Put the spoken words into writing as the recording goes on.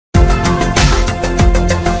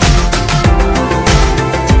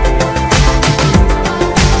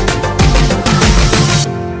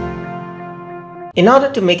In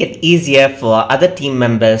order to make it easier for other team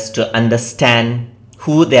members to understand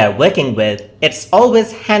who they are working with, it's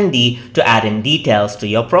always handy to add in details to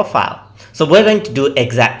your profile. So we're going to do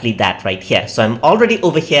exactly that right here. So I'm already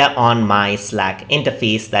over here on my Slack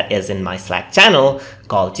interface that is in my Slack channel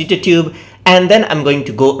called TutorTube. And then I'm going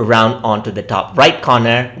to go around onto the top right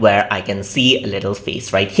corner where I can see a little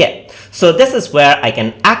face right here. So this is where I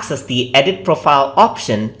can access the edit profile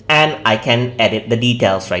option and I can edit the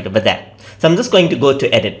details right over there. So I'm just going to go to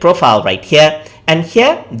edit profile right here. And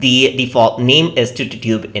here the default name is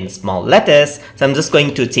TutorTube in small letters. So I'm just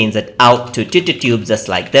going to change it out to TutorTube just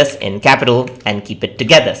like this in capital and keep it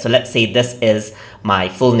together. So let's say this is my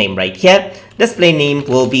full name right here. Display name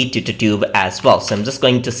will be TutorTube as well. So I'm just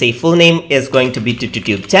going to say full name is going to be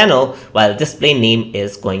TutorTube channel while display name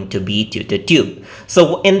is going to be TutorTube.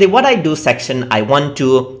 So in the what I do section, I want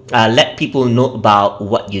to let people know about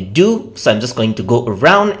what you do. So I'm just going to go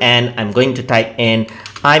around and I'm going to type in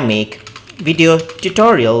I make video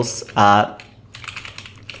tutorials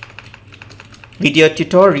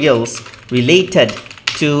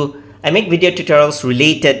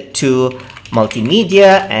related to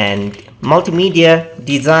multimedia and multimedia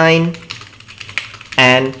design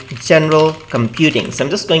and general computing. So I'm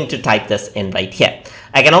just going to type this in right here.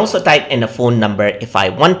 I can also type in a phone number if I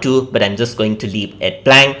want to, but I'm just going to leave it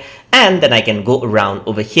blank. And then I can go around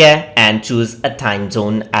over here and choose a time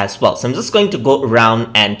zone as well. So I'm just going to go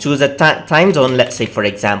around and choose a time zone. Let's say, for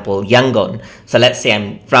example, Yangon. So let's say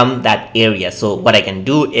I'm from that area. So what I can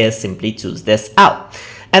do is simply choose this out.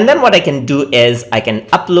 And then what I can do is I can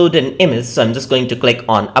upload an image. So I'm just going to click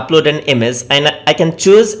on upload an image and I can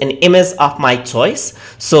choose an image of my choice.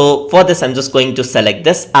 So for this, I'm just going to select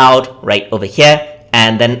this out right over here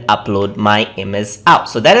and then upload my image out.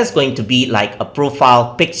 So that is going to be like a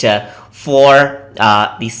profile picture for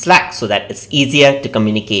the Slack so that it's easier to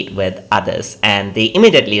communicate with others and they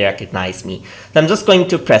immediately recognize me. So I'm just going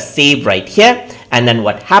to press save right here. And then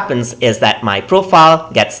what happens is that my profile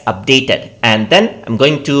gets updated. And then I'm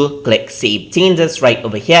going to click save changes right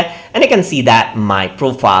over here. And you can see that my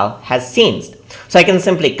profile has changed. So I can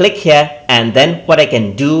simply click here. And then what I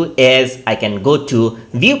can do is I can go to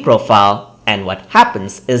view profile. And what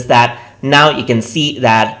happens is that now you can see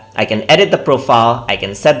that I can edit the profile, I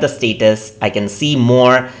can set the status, I can see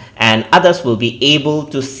more, and others will be able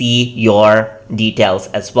to see your details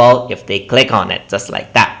as well if they click on it, just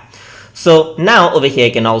like that. So now over here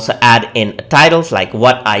you can also add in titles like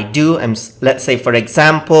what I do. Let's say, for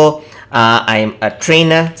example, I'm a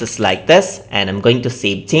trainer, just like this, and I'm going to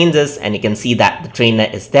save changes and you can see that the trainer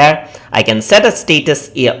is there. I can set a status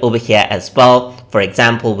here over here as well. For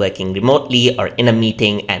example, working remotely or in a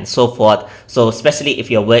meeting and so forth. So especially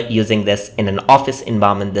if you're using this in an office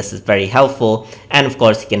environment, this is very helpful. And of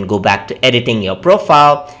course, you can go back to editing your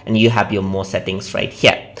profile and you have your more settings right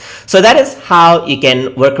here. So that is how you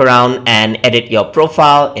can work around and edit your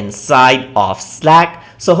profile inside of Slack.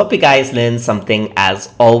 So hope you guys learned something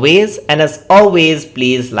as always. And as always,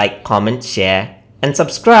 please like, comment, share, and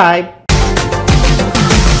subscribe.